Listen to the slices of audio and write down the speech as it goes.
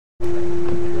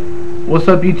What's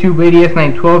up YouTube,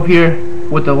 ADS912 here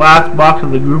with the last box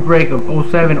of the group break of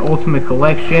 07 Ultimate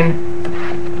Collection.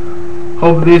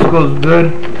 Hope this goes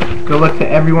good. Good luck to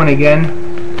everyone again.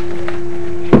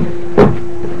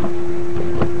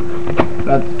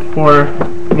 Got 4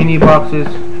 mini boxes.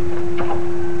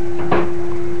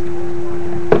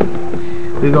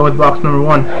 We go with box number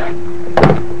 1.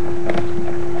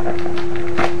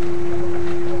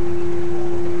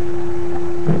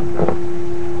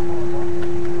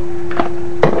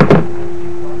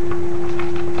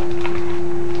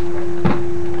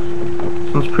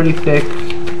 It's pretty thick.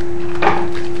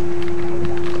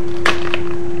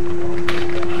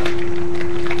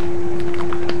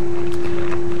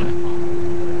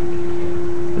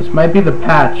 This might be the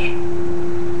patch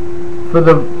for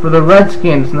the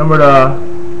Redskins, number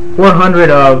 400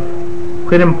 of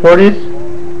Clinton Portis.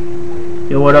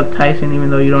 Yo, what up, Tyson? Even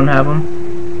though you don't have them.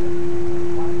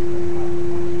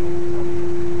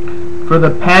 For the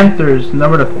Panthers,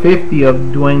 number 50 of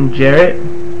Dwayne Jarrett.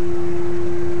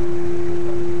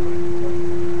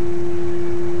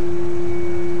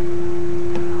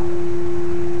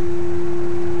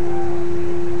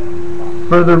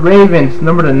 For the Ravens,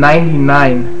 number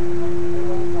 99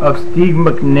 of Steve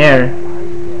McNair.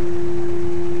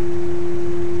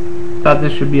 Thought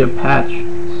this should be a patch.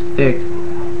 It's thick.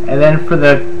 And then for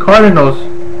the Cardinals,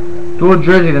 dual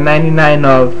jersey, the 99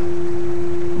 of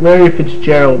Larry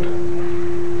Fitzgerald.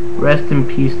 Rest in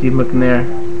peace, Steve McNair.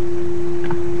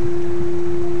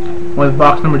 With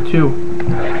box number 2.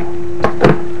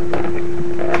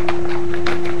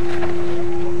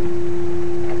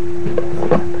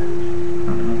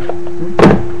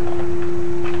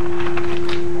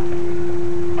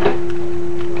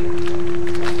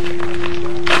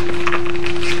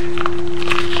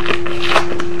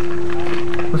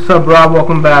 What's up, Rob?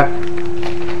 Welcome back.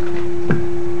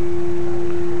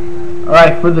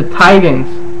 Alright, for the Titans,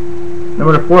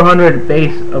 number 400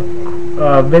 base of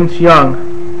Vince Young.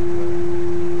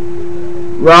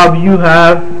 Rob, you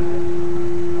have...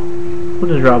 What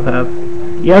does Rob have?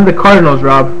 You have the Cardinals,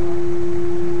 Rob.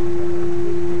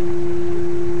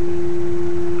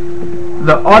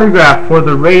 The autograph for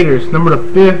the Raiders, number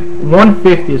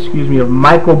 150, excuse me, of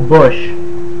Michael Bush.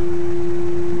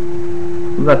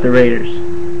 We got the Raiders.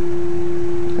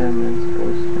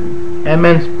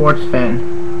 MN Sports Fan.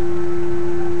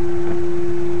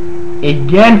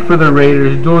 Again for the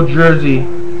Raiders, dual jersey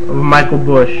of Michael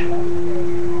Bush.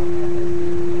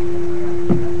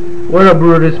 What up,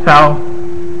 Brutus, pal?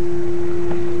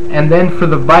 And then for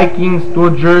the Vikings,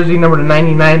 dual jersey number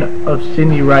 99 of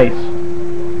Sidney Rice.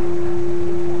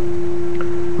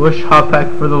 Bush hot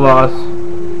pack for the loss.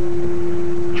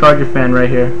 Charger fan right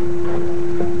here.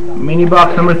 Mini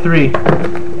box number 3.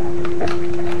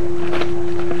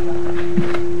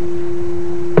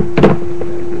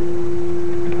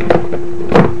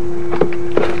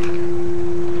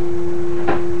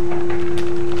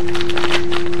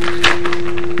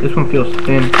 This one feels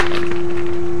thin.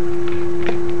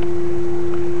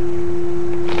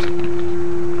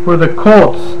 For the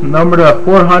Colts, number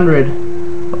 400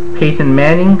 of Peyton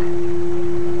Manning.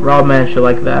 Rob Man should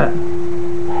like that.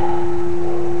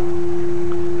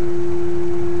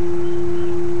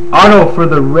 Auto for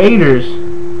the Raiders.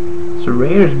 It's a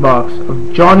Raiders box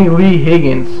of Johnny Lee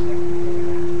Higgins.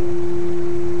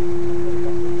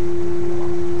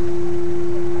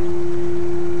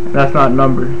 That's not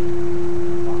numbered.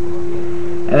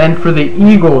 And then for the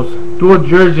Eagles, dual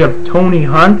jersey of Tony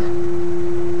Hunt.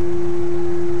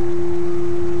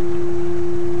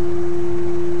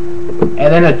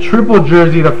 And then a triple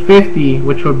jersey to 50,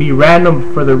 which would be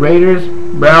random for the Raiders,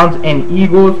 Browns, and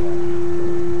Eagles.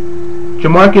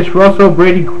 Jamarcus Russell,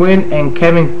 Brady Quinn, and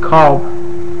Kevin Kolb.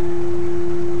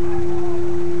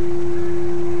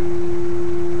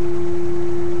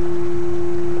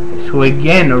 So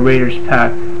again, a Raiders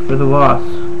pack for the loss.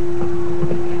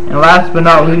 And last but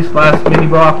not least, last mini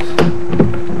box.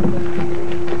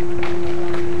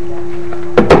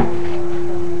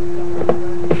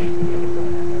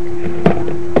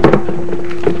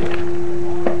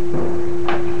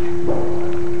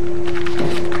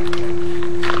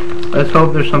 Let's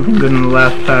hope there's something good in the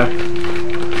last pack.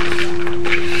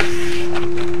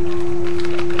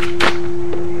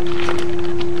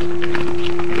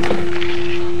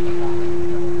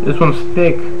 This one's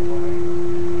thick.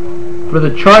 For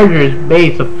the Chargers,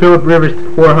 base of Phillip Rivers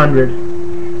to 400.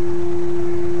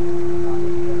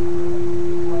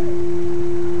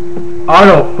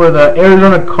 Auto for the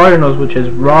Arizona Cardinals, which is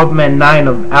Robman 9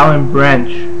 of Alan Branch.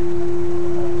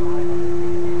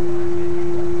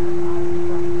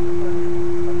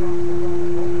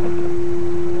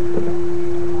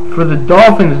 For the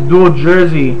Dolphins, dual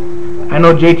jersey I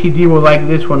know JTD will like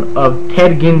this one, of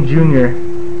Ted Ginn Jr.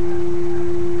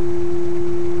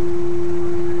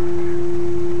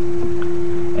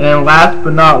 And then last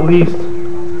but not least,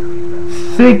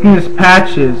 sickness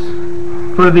patches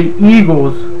for the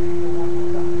Eagles.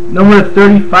 Number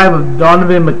 35 of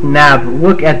Donovan McNabb.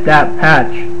 Look at that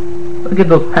patch. Look at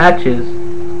those patches.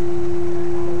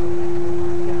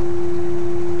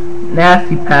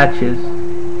 Nasty patches.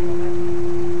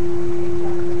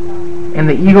 And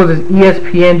the Eagles is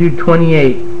ESPN Dude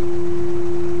 28.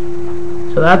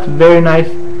 So that's very nice.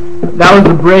 That was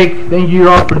the break. Thank you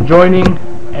all for joining.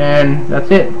 And that's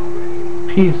it.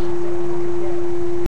 Peace.